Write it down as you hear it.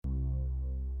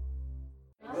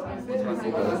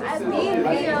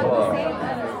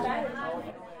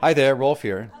Hi there, Rolf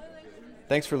here.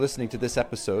 Thanks for listening to this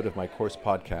episode of my course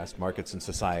podcast, Markets and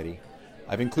Society.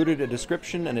 I've included a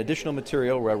description and additional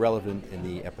material where relevant in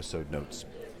the episode notes.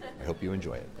 I hope you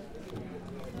enjoy it.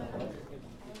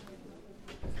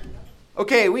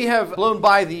 Okay, we have blown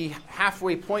by the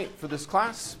halfway point for this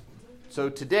class. So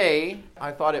today,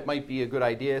 I thought it might be a good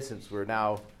idea, since we're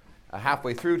now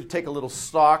halfway through, to take a little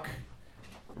stock,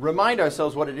 remind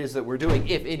ourselves what it is that we're doing,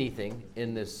 if anything,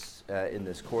 in this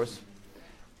course.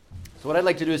 So what I'd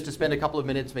like to do is to spend a couple of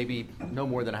minutes, maybe no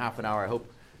more than a half an hour, I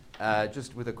hope,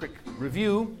 just with a quick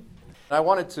review. I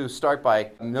wanted to start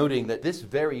by noting that this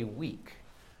very week,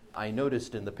 I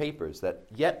noticed in the papers that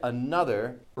yet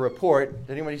another report,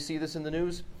 did anybody see this in the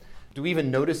news? Do we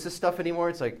even notice this stuff anymore?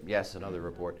 It's like, yes, another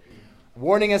report.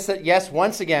 Warning us that, yes,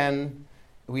 once again,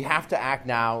 we have to act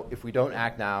now. If we don't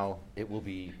act now, it will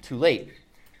be too late.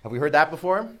 Have we heard that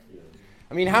before?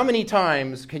 I mean, how many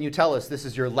times can you tell us this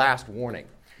is your last warning?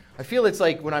 I feel it's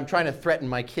like when I'm trying to threaten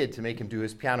my kid to make him do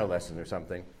his piano lesson or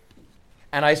something,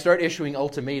 and I start issuing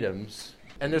ultimatums,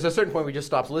 and there's a certain point where he just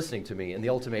stops listening to me, and the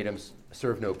ultimatums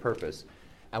serve no purpose.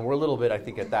 And we're a little bit, I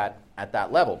think, at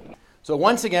that level. So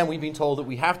once again, we've been told that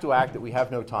we have to act, that we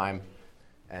have no time,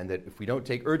 and that if we don't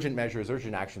take urgent measures,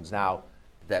 urgent actions now,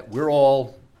 that we're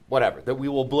all, whatever, that we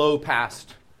will blow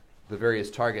past the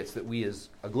various targets that we as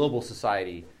a global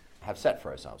society have set for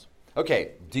ourselves.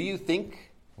 Okay, do you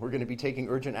think we're going to be taking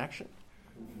urgent action?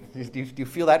 Do you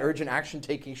feel that urgent action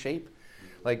taking shape?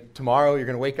 Like tomorrow you're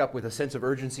going to wake up with a sense of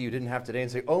urgency you didn't have today and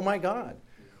say, oh my God,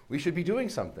 we should be doing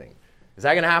something. Is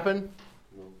that going to happen?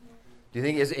 No. Do you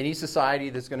think there's any society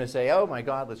that's going to say, oh my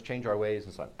God, let's change our ways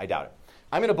and so on? I doubt it.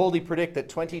 I'm going to boldly predict that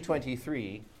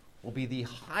 2023 will be the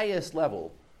highest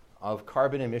level of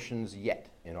carbon emissions yet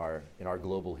in our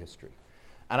global history.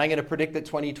 And I'm going to predict that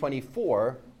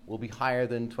 2024 will be higher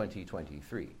than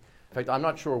 2023. In fact, I'm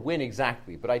not sure when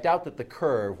exactly, but I doubt that the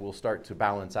curve will start to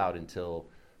balance out until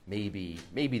maybe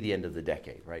the end of the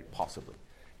decade, right? Possibly.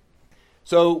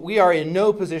 So we are in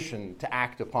no position to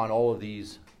act upon all of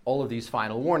these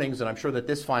final warnings, and I'm sure that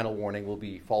this final warning will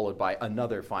be followed by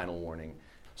another final warning.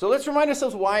 So let's remind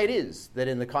ourselves why it is that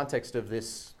in the context of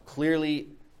this clearly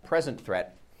present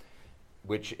threat,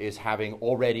 which is having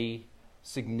already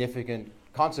significant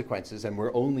consequences, and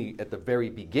we're only at the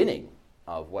very beginning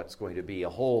of what's going to be a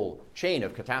whole chain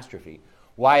of catastrophe,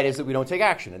 why it is that we don't take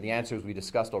action. And the answer, as we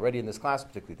discussed already in this class,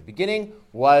 particularly at the beginning,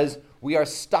 was we are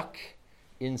stuck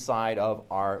inside of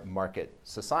our market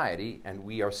society, and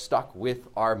we are stuck with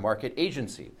our market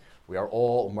agency. We are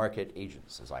all market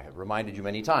agents, as I have reminded you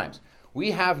many times. We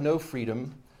have no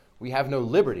freedom, we have no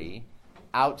liberty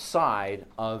outside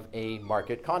of a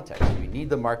market context. We need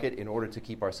the market in order to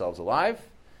keep ourselves alive,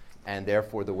 and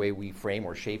therefore the way we frame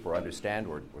or shape or understand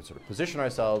or sort of position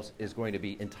ourselves is going to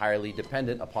be entirely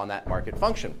dependent upon that market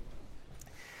function.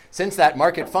 Since that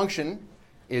market function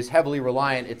is heavily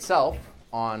reliant itself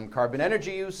on carbon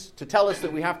energy use, to tell us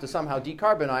that we have to somehow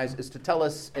decarbonize is to tell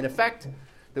us, in effect,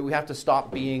 that we have to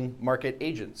stop being market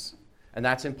agents. And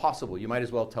that's impossible. You might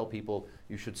as well tell people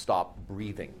you should stop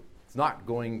breathing. It's not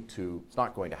going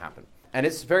to happen. And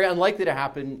it's very unlikely to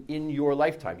happen in your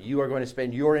lifetime. You are going to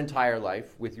spend your entire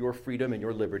life with your freedom and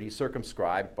your liberty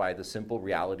circumscribed by the simple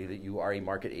reality that you are a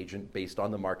market agent based on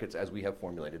the markets as we have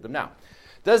formulated them now.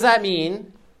 Does that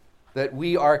mean that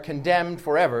we are condemned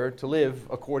forever to live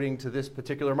according to this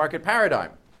particular market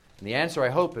paradigm? And the answer, I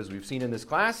hope, as we've seen in this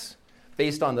class,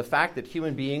 based on the fact that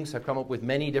human beings have come up with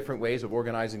many different ways of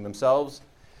organizing themselves,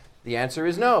 the answer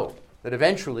is no. That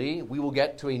eventually we will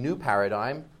get to a new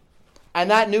paradigm, and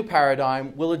that new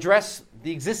paradigm will address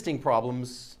the existing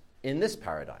problems in this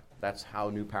paradigm. That's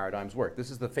how new paradigms work. This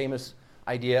is the famous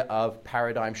idea of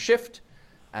paradigm shift,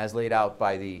 as laid out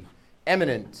by the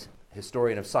eminent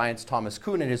historian of science Thomas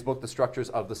Kuhn in his book, The Structures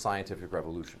of the Scientific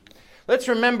Revolution. Let's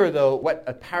remember, though, what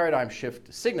a paradigm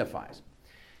shift signifies.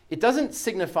 It doesn't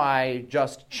signify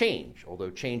just change, although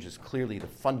change is clearly the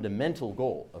fundamental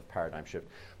goal of paradigm shift,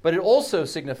 but it also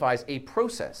signifies a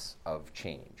process of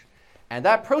change. And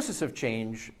that process of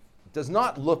change does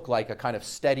not look like a kind of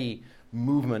steady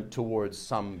movement towards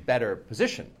some better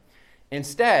position.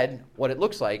 Instead, what it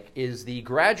looks like is the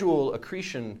gradual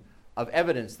accretion of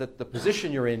evidence that the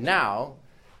position you're in now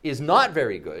is not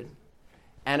very good,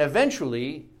 and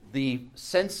eventually the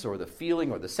sense or the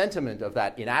feeling or the sentiment of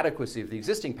that inadequacy of the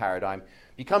existing paradigm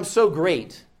becomes so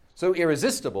great, so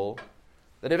irresistible,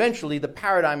 that eventually the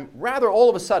paradigm rather all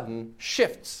of a sudden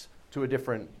shifts to a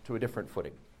different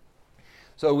footing.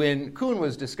 So when Kuhn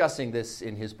was discussing this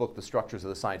in his book, The Structures of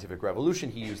the Scientific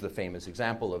Revolution, he used the famous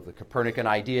example of the Copernican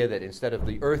idea that instead of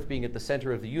the Earth being at the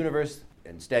center of the universe,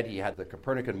 instead he had the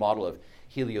Copernican model of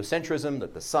heliocentrism,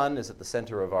 that the sun is at the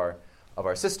center of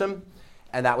our system.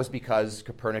 And that was because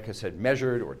Copernicus had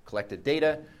measured or collected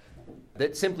data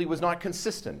that simply was not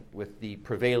consistent with the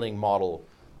prevailing model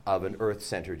of an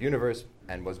Earth-centered universe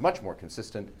and was much more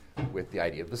consistent with the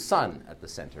idea of the sun at the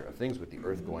center of things, with the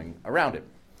Earth going around it.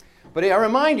 But I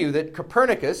remind you that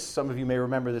Copernicus, some of you may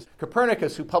remember this,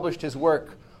 Copernicus, who published his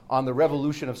work on the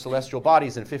revolution of celestial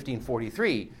bodies in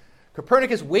 1543,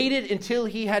 Copernicus waited until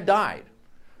he had died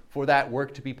for that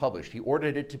work to be published. He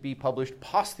ordered it to be published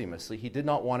posthumously. He did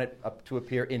not want it to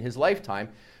appear in his lifetime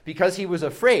because he was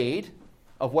afraid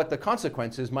of what the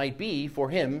consequences might be for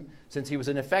him, since he was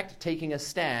in effect taking a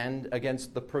stand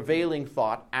against the prevailing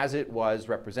thought as it was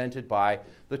represented by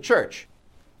the church.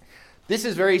 This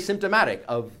is very symptomatic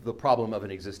of the problem of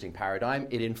an existing paradigm.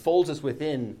 It enfolds us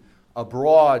within a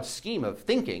broad scheme of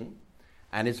thinking,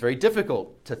 and it's very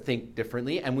difficult to think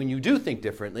differently. And when you do think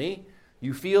differently,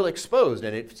 you feel exposed,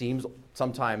 and it seems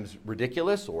sometimes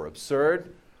ridiculous or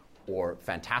absurd or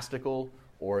fantastical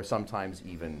or sometimes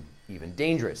even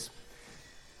dangerous.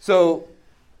 So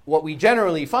what we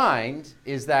generally find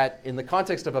is that in the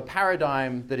context of a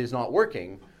paradigm that is not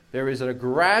working, there is a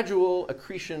gradual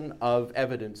accretion of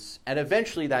evidence, and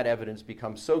eventually that evidence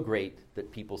becomes so great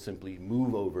that people simply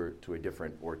move over to a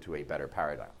different or to a better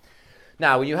paradigm.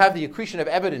 Now, when you have the accretion of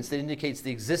evidence that indicates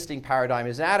the existing paradigm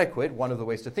is inadequate, one of the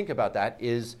ways to think about that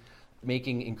is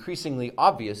making increasingly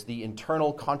obvious the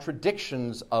internal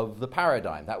contradictions of the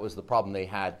paradigm. That was the problem they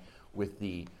had with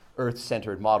the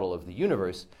Earth-centered model of the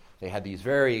universe. They had these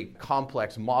very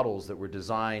complex models that were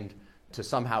designed to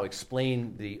somehow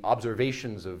explain the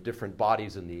observations of different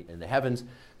bodies in the heavens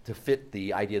to fit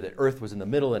the idea that Earth was in the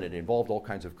middle, and it involved all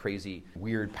kinds of crazy,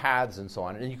 weird paths and so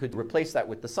on. And you could replace that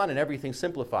with the sun and everything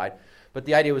simplified. But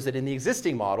the idea was that in the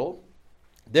existing model,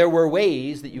 there were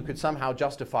ways that you could somehow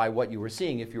justify what you were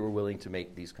seeing if you were willing to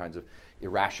make these kinds of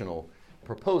irrational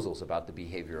proposals about the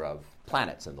behavior of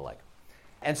planets and the like.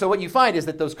 And so what you find is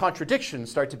that those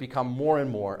contradictions start to become more and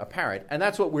more apparent, and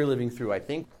that's what we're living through, I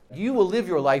think. You will live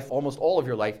your life, almost all of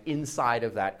your life, inside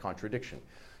of that contradiction.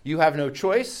 You have no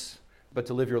choice but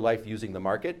to live your life using the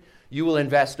market. You will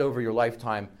invest over your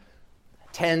lifetime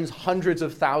tens, hundreds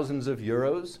of thousands of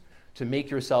euros to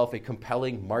make yourself a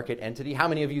compelling market entity. How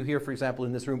many of you here, for example,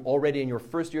 in this room, already in your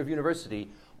first year of university,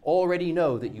 already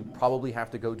know that you probably have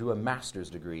to go do a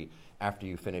master's degree after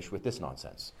you finish with this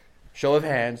nonsense? Show of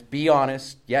hands, be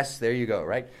honest. Yes, there you go,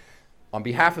 right? On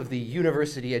behalf of the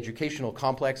university educational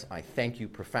complex, I thank you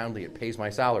profoundly. It pays my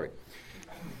salary.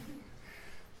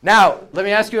 Now, let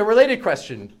me ask you a related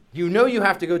question. You know you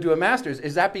have to go do a master's.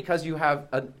 Is that because you have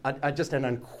just an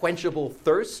unquenchable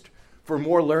thirst for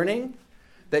more learning?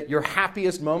 That your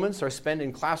happiest moments are spent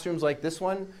in classrooms like this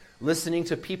one, listening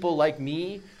to people like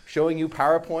me showing you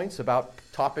PowerPoints about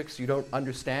topics you don't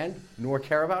understand nor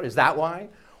care about? Is that why?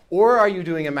 Or are you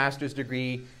doing a master's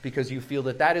degree because you feel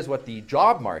that that is what the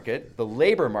job market, the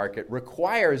labor market,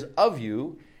 requires of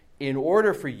you in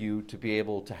order for you to be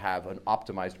able to have an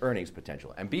optimized earnings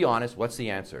potential? And be honest, what's the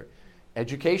answer?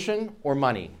 Education or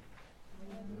money?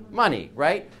 Money,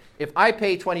 right? If I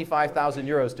pay 25,000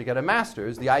 euros to get a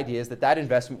master's, the idea is that that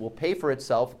investment will pay for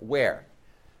itself where?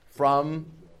 From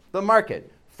the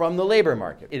market, from the labor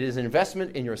market. It is an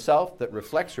investment in yourself that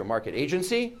reflects your market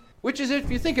agency, which is, if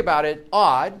you think about it,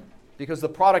 odd, because the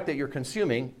product that you're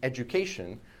consuming,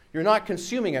 education, you're not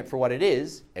consuming it for what it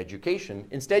is, education.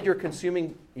 Instead, you're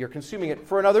consuming it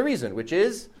for another reason, which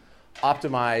is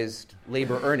optimized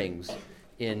labor earnings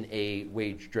in a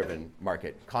wage-driven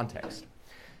market context.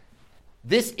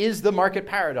 This is the market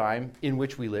paradigm in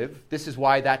which we live. This is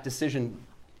why that decision,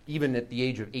 even at the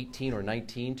age of 18 or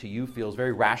 19, to you feels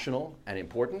very rational and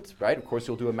important, right? Of course,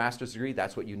 you'll do a master's degree.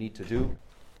 That's what you need to do.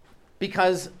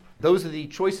 Because those are the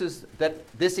choices that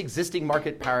this existing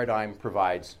market paradigm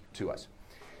provides to us.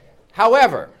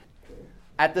 However,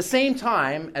 at the same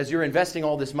time as you're investing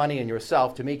all this money in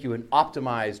yourself to make you an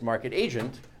optimized market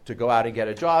agent, to go out and get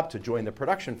a job, to join the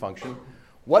production function,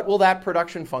 what will that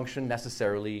production function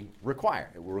necessarily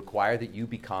require? It will require that you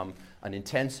become an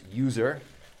intense user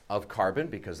of carbon,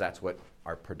 because that's what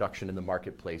our production in the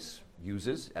marketplace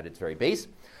uses at its very base.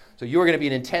 So you're going to be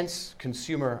an intense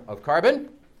consumer of carbon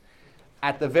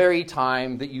at the very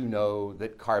time that you know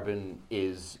that carbon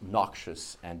is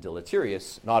noxious and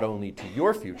deleterious, not only to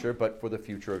your future, but for the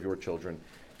future of your children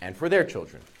and for their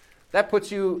children. That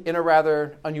puts you in a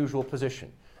rather unusual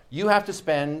position. You have to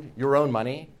spend your own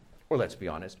money, or let's be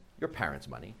honest, your parents'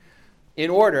 money, in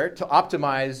order to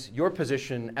optimize your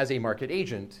position as a market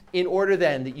agent, in order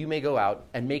then that you may go out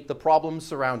and make the problems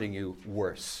surrounding you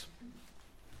worse.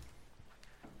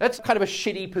 That's kind of a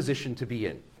shitty position to be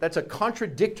in. That's a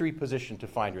contradictory position to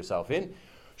find yourself in.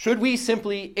 Should we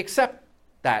simply accept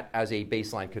that as a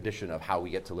baseline condition of how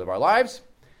we get to live our lives?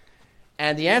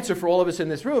 And the answer for all of us in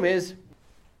this room is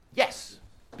yes,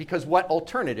 because what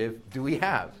alternative do we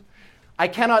have? I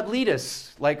cannot lead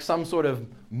us like some sort of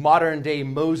modern-day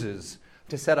Moses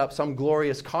to set up some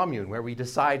glorious commune where we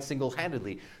decide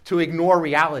single-handedly to ignore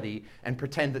reality and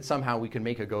pretend that somehow we can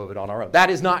make a go of it on our own. That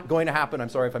is not going to happen. I'm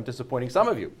sorry if I'm disappointing some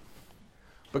of you.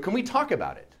 But can we talk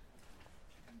about it?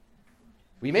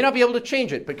 We may not be able to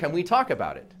change it, but can we talk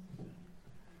about it?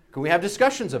 Can we have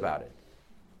discussions about it?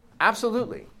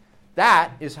 Absolutely.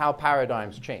 That is how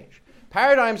paradigms change.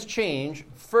 Paradigms change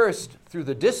first through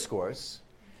the discourse,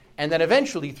 and then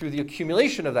eventually through the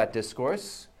accumulation of that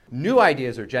discourse, new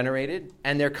ideas are generated,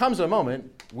 and there comes a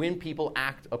moment when people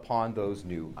act upon those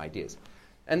new ideas.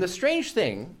 And the strange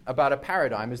thing about a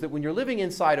paradigm is that when you're living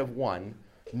inside of one,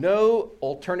 no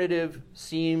alternative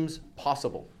seems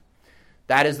possible.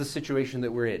 That is the situation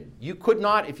that we're in. You could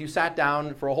not, if you sat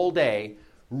down for a whole day,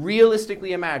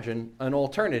 realistically imagine an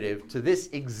alternative to this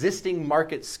existing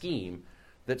market scheme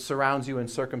that surrounds you and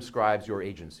circumscribes your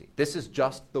agency. This is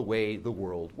just the way the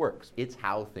world works. It's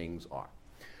how things are.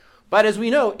 But as we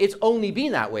know, it's only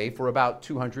been that way for about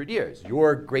 200 years.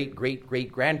 Your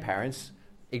great-great-great-grandparents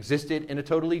existed in a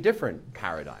totally different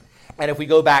paradigm. And if we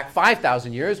go back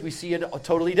 5,000 years, we see a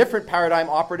totally different paradigm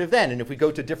operative then. And if we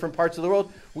go to different parts of the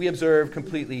world, we observe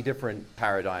completely different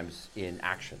paradigms in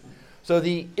action. So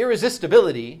the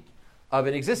irresistibility of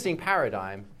an existing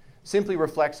paradigm simply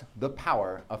reflects the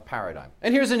power of paradigm.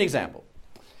 And here's an example.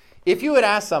 If you had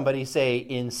asked somebody, say,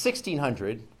 in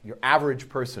 1600, your average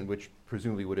person, which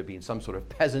presumably would have been some sort of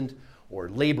peasant or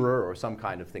laborer or some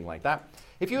kind of thing like that,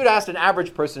 if you had asked an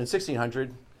average person in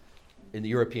 1600, in the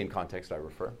European context I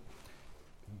refer,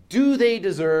 do they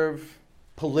deserve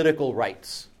political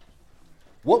rights?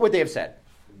 What would they have said?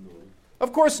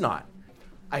 Of course not.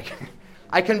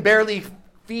 I can barely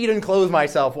feed and clothe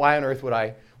myself. Why on earth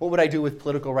what would I do with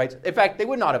political rights? In fact, they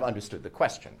would not have understood the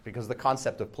question because the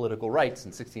concept of political rights in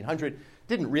 1600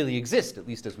 didn't really exist, at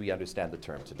least as we understand the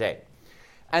term today.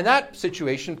 And that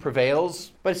situation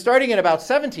prevails, but starting in about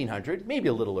 1700, maybe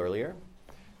a little earlier,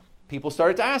 people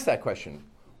started to ask that question.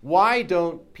 Why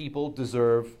don't people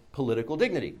deserve political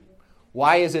dignity?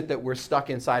 Why is it that we're stuck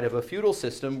inside of a feudal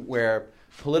system where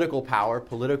political power,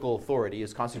 political authority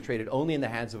is concentrated only in the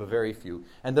hands of a very few,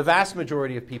 and the vast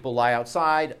majority of people lie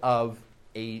outside of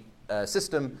a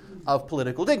system of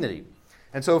political dignity?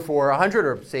 And so for 100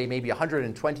 or say maybe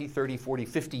 120, 30, 40,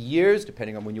 50 years,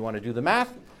 depending on when you want to do the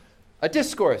math, a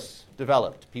discourse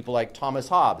developed. People like Thomas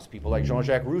Hobbes, people like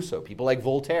Jean-Jacques Rousseau, people like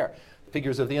Voltaire,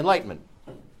 figures of the Enlightenment.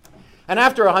 And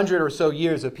after 100 or so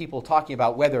years of people talking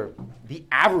about whether the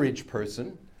average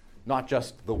person, not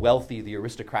just the wealthy, the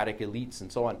aristocratic elites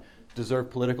and so on, deserve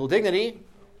political dignity,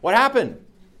 what happened?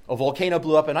 A volcano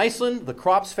blew up in Iceland, the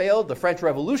crops failed, the French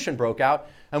Revolution broke out,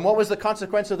 and what was the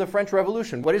consequence of the French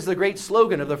Revolution? What is the great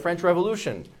slogan of the French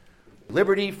Revolution?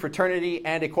 Liberty, fraternity,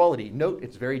 and equality. Note,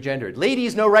 it's very gendered.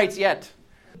 Ladies, no rights yet.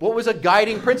 What was a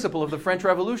guiding principle of the French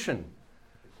Revolution?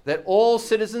 That all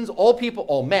citizens, all people,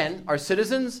 all men are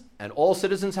citizens, and all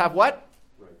citizens have what?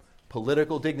 Right.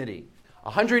 Political dignity.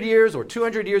 100 years or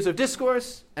 200 years of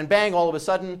discourse, and bang, all of a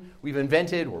sudden, we've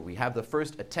invented, or we have the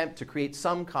first attempt to create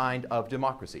some kind of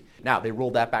democracy. Now, they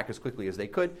rolled that back as quickly as they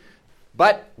could,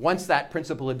 but once that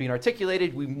principle had been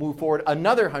articulated, we moved forward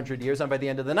another 100 years, and by the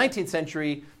end of the 19th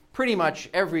century, pretty much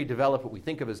every developed, what we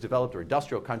think of as developed or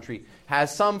industrial country,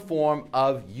 has some form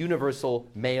of universal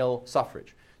male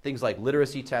suffrage. Things like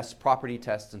literacy tests, property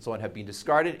tests, and so on have been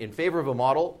discarded in favor of a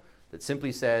model that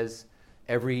simply says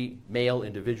every male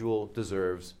individual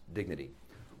deserves dignity.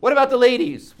 What about the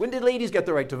ladies? When did ladies get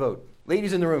the right to vote?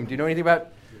 Ladies in the room, do you know anything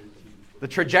about the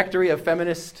trajectory of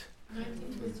feminist?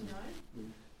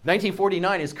 1949.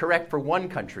 1949 is correct for one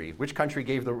country. Which country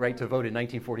gave the right to vote in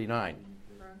 1949?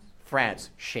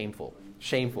 France. Shameful.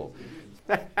 Shameful.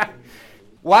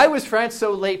 Why was France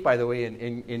so late, by the way,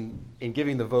 in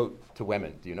giving the vote to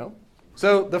women? Do you know?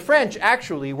 So the French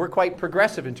actually were quite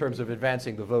progressive in terms of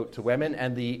advancing the vote to women,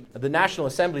 and the National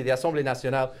Assembly, the Assemblée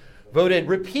Nationale, voted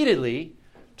repeatedly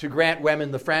to grant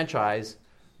women the franchise,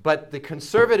 but the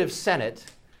conservative Senate,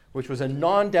 which was a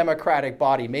non-democratic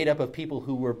body made up of people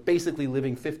who were basically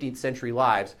living 15th century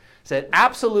lives, said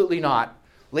absolutely not.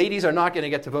 Ladies are not going to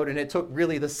get to vote, and it took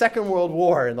really the Second World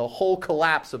War and the whole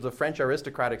collapse of the French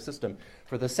aristocratic system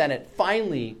for the Senate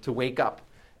finally to wake up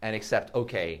and accept,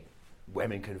 okay,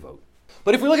 women can vote.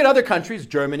 But if we look at other countries,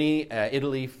 Germany,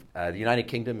 Italy, the United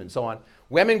Kingdom, and so on,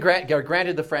 women are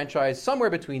granted the franchise somewhere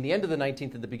between the end of the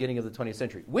 19th and the beginning of the 20th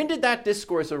century. When did that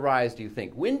discourse arise, do you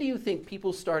think? When do you think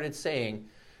people started saying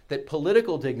that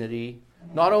political dignity,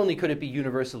 not only could it be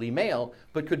universally male,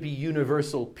 but could be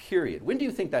universal, period? When do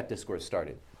you think that discourse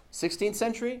started? 16th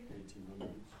century? 1800s.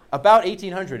 About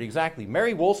 1800, exactly.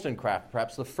 Mary Wollstonecraft,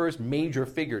 perhaps the first major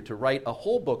figure to write a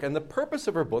whole book, and the purpose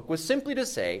of her book was simply to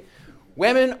say,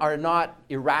 women are not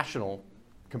irrational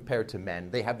compared to men.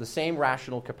 They have the same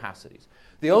rational capacities.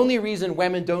 The only reason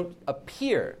women don't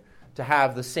appear to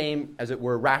have the same, as it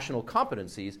were, rational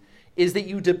competencies is that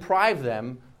you deprive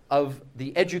them of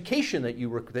the education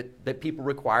that people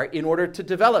require in order to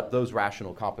develop those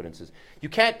rational competences. You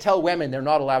can't tell women they're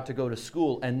not allowed to go to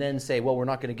school and then say, well, we're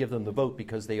not going to give them the vote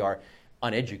because they are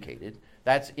uneducated.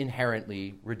 That's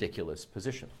inherently ridiculous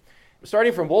position.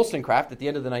 Starting from Wollstonecraft at the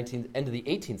end of the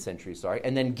 18th century,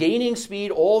 and then gaining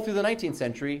speed all through the 19th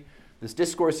century, this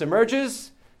discourse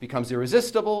emerges, becomes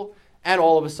irresistible, and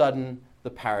all of a sudden the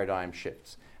paradigm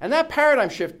shifts. And that paradigm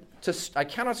shift, I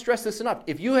cannot stress this enough.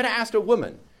 If you had asked a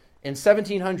woman in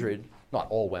 1700, not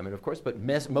all women, of course, but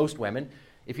most women,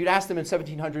 if you'd asked them in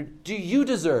 1700, do you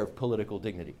deserve political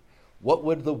dignity? What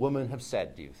would the woman have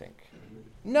said, do you think?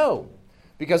 No,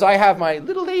 because I have my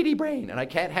little lady brain and I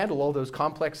can't handle all those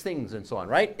complex things and so on,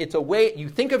 right? It's a way you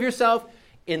think of yourself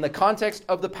in the context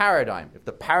of the paradigm. If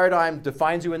the paradigm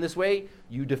defines you in this way,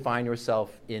 you define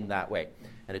yourself in that way.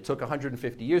 And it took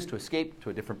 150 years to escape to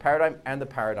a different paradigm, and the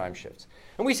paradigm shifts.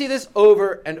 And we see this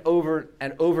over and over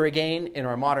and over again in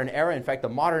our modern era. In fact, the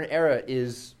modern era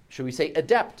is, should we say,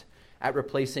 adept at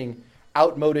replacing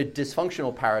outmoded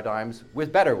dysfunctional paradigms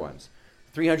with better ones.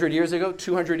 300 years ago,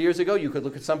 200 years ago, you could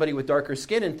look at somebody with darker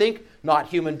skin and think, not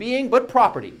human being, but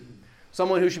property.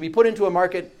 Someone who should be put into a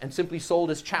market and simply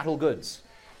sold as chattel goods.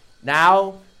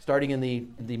 Now, starting in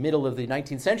the middle of the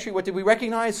 19th century, what did we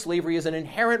recognize? Slavery is an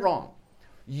inherent wrong,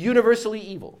 universally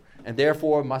evil, and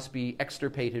therefore must be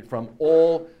extirpated from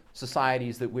all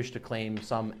societies that wish to claim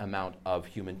some amount of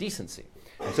human decency.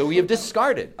 And so we have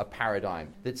discarded a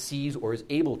paradigm that sees or is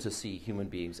able to see human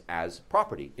beings as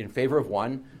property in favor of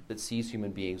one that sees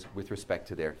human beings with respect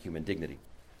to their human dignity.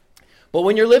 But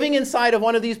when you're living inside of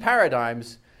one of these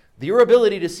paradigms, your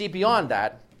ability to see beyond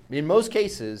that, in most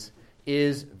cases,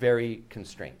 is very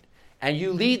constrained. And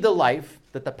you lead the life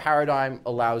that the paradigm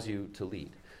allows you to lead.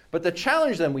 But the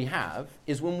challenge then we have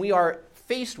is when we are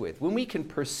faced with, when we can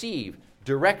perceive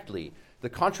directly the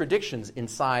contradictions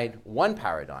inside one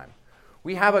paradigm,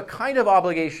 we have a kind of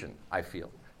obligation, I feel,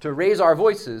 to raise our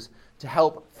voices to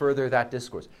help further that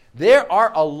discourse. There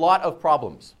are a lot of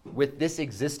problems with this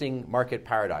existing market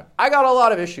paradigm. I got a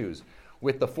lot of issues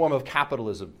with the form of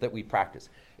capitalism that we practice.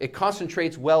 It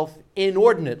concentrates wealth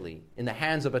inordinately in the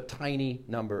hands of a tiny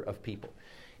number of people.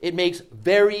 It makes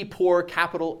very poor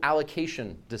capital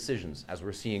allocation decisions, as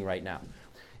we're seeing right now.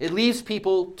 It leaves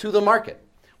people to the market.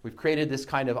 We've created this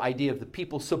kind of idea of the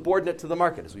people subordinate to the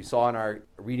market, as we saw in our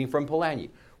reading from Polanyi.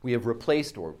 We have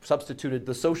replaced or substituted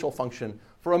the social function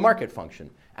for a market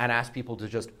function and asked people to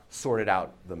just sort it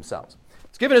out themselves.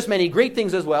 It's given us many great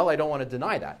things as well, I don't want to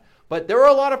deny that. But there are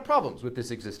a lot of problems with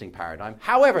this existing paradigm.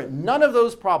 However, none of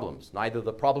those problems, neither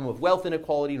the problem of wealth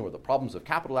inequality nor the problems of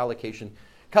capital allocation,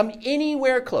 come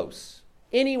anywhere close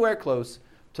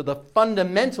to the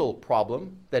fundamental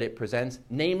problem that it presents,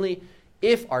 namely,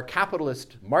 if our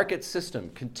capitalist market system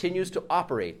continues to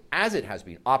operate as it has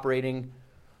been operating,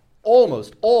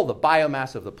 almost all the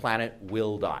biomass of the planet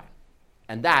will die.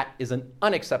 And that is an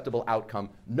unacceptable outcome,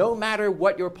 no matter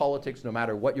what your politics, no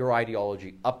matter what your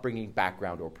ideology, upbringing,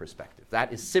 background, or perspective.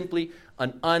 That is simply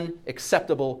an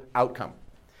unacceptable outcome.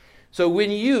 So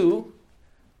when you,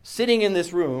 sitting in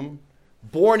this room,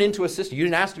 born into a system, you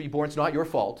didn't ask to be born, it's not your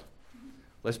fault.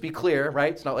 Let's be clear,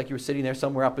 right? It's not like you were sitting there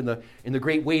somewhere up in the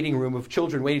great waiting room of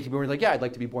children waiting to be born. Like, yeah, I'd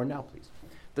like to be born now, please.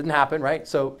 Didn't happen, right?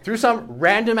 So through some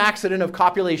random accident of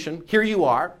copulation, here you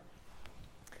are.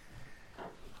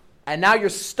 And now you're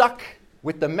stuck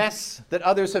with the mess that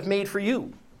others have made for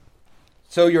you.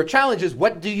 So your challenge is,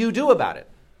 what do you do about it?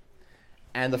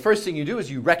 And the first thing you do is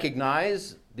you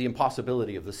recognize the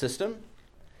impossibility of the system.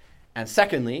 And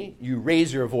secondly, you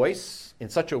raise your voice in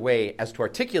such a way as to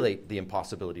articulate the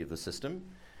impossibility of the system.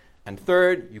 And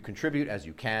third, you contribute as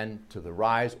you can to the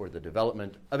rise or the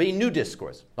development of a new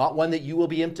discourse, not one that you will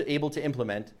be able to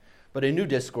implement, but a new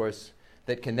discourse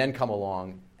that can then come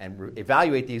along and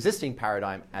evaluate the existing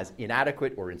paradigm as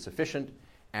inadequate or insufficient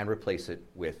and replace it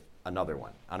with another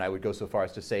one. And I would go so far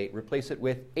as to say replace it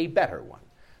with a better one,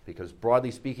 because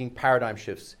broadly speaking, paradigm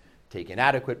shifts take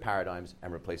inadequate paradigms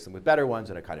and replace them with better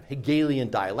ones in a kind of Hegelian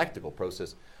dialectical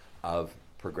process of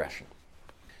progression.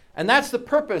 And that's the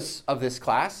purpose of this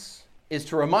class, is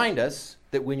to remind us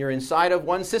that when you're inside of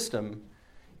one system,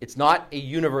 it's not a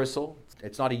universal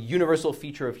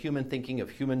feature of human thinking, of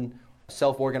human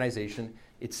self-organization.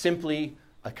 It's simply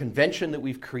a convention that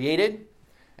we've created.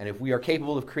 And if we are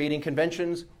capable of creating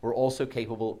conventions, we're also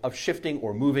capable of shifting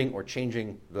or moving or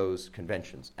changing those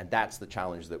conventions. And that's the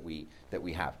challenge that we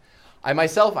have. I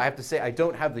myself, I have to say, I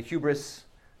don't have the hubris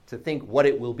to think what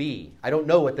it will be. I don't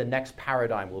know what the next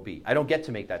paradigm will be. I don't get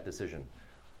to make that decision.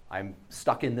 I'm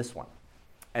stuck in this one.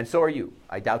 And so are you.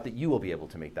 I doubt that you will be able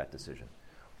to make that decision.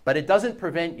 But it doesn't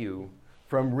prevent you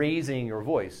from raising your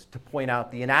voice to point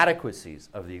out the inadequacies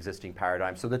of the existing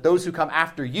paradigm so that those who come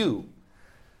after you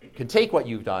can take what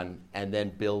you've done and then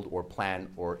build or plan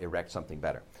or erect something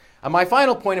better. And my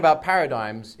final point about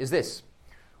paradigms is this.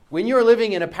 When you're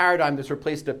living in a paradigm that's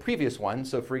replaced a previous one,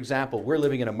 so for example, we're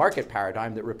living in a market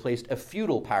paradigm that replaced a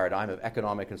feudal paradigm of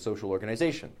economic and social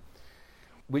organization.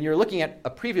 When you're looking at a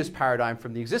previous paradigm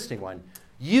from the existing one,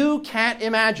 you can't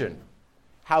imagine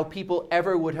how people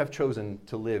ever would have chosen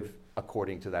to live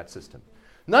according to that system.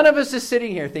 None of us is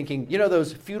sitting here thinking, you know,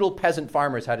 those feudal peasant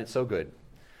farmers had it so good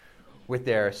with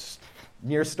their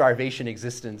near starvation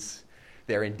existence,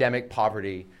 their endemic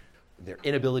poverty, their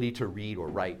inability to read or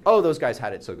write. Oh, those guys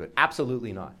had it so good.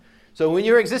 Absolutely not. So when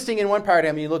you're existing in one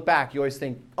paradigm and you look back, you always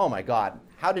think, oh my God,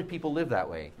 how did people live that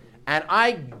way? And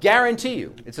I guarantee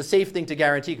you, it's a safe thing to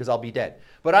guarantee because I'll be dead,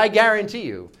 but I guarantee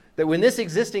you that when this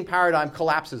existing paradigm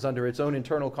collapses under its own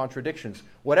internal contradictions,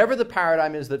 whatever the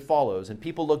paradigm is that follows, and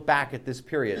people look back at this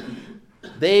period,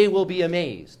 they will be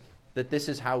amazed that this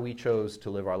is how we chose to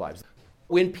live our lives.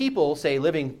 When people, say,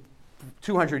 living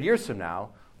 200 years from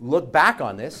now, look back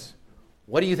on this,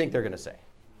 what do you think they're going to say?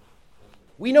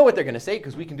 We know what they're going to say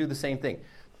because we can do the same thing.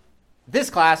 This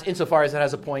class, insofar as it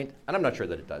has a point, and I'm not sure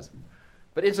that it does,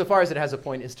 but insofar as it has a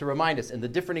point, is to remind us in the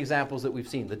different examples that we've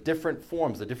seen, the different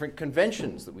forms, the different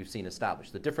conventions that we've seen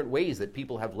established, the different ways that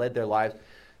people have led their lives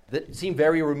that seem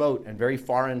very remote and very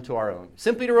foreign to our own.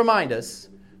 Simply to remind us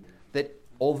that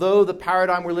although the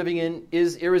paradigm we're living in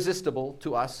is irresistible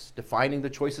to us, defining the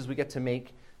choices we get to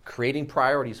make, creating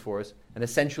priorities for us, and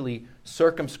essentially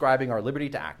circumscribing our liberty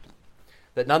to act,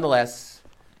 that nonetheless,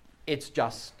 it's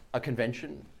just a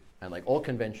convention, and like all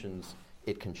conventions,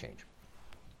 it can change.